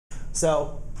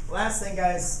So last thing,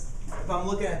 guys, if I'm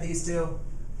looking at these two,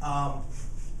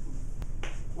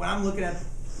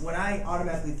 when I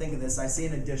automatically think of this, I see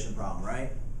an addition problem,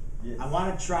 right? Yes. I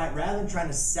want to try, rather than trying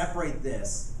to separate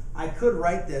this, I could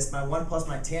write this, my 1 plus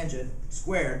my tangent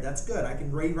squared. That's good. I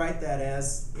can rewrite that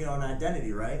as, an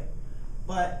identity, right?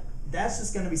 But that's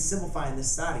just going to be simplifying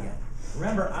this side again.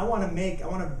 Remember, I want to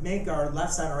make our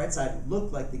left side and right side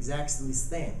look like the exact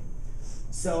same.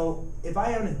 So if I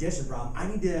have an addition problem, I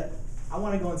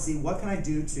want to go and see what can I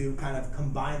do to kind of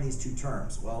combine these two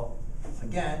terms. Well,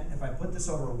 again, if I put this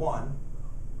over 1,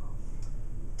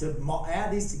 to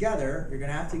add these together, you're going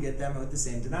to have to get them with the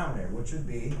same denominator, which would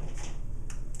be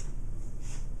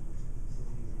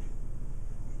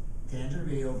tangent of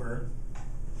b over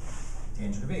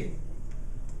tangent of b.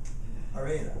 Or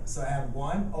beta. So I have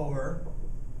 1 over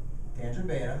tangent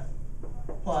beta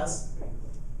plus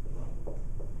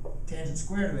tangent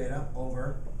squared of beta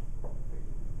over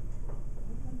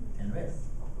tangent beta.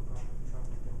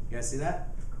 You guys see that?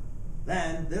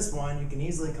 Then this one, you can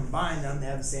easily combine them. They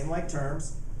have the same like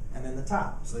terms. And then the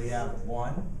top. So you have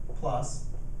 1 plus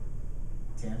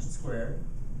tangent squared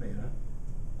beta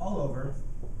all over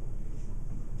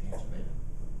tangent beta,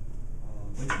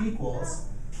 which equals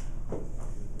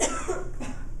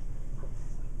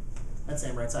that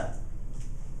same right side.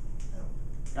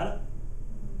 Got it?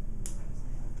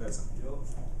 Good.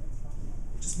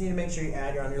 Just need to make sure you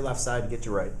add on your left side to get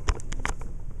to right.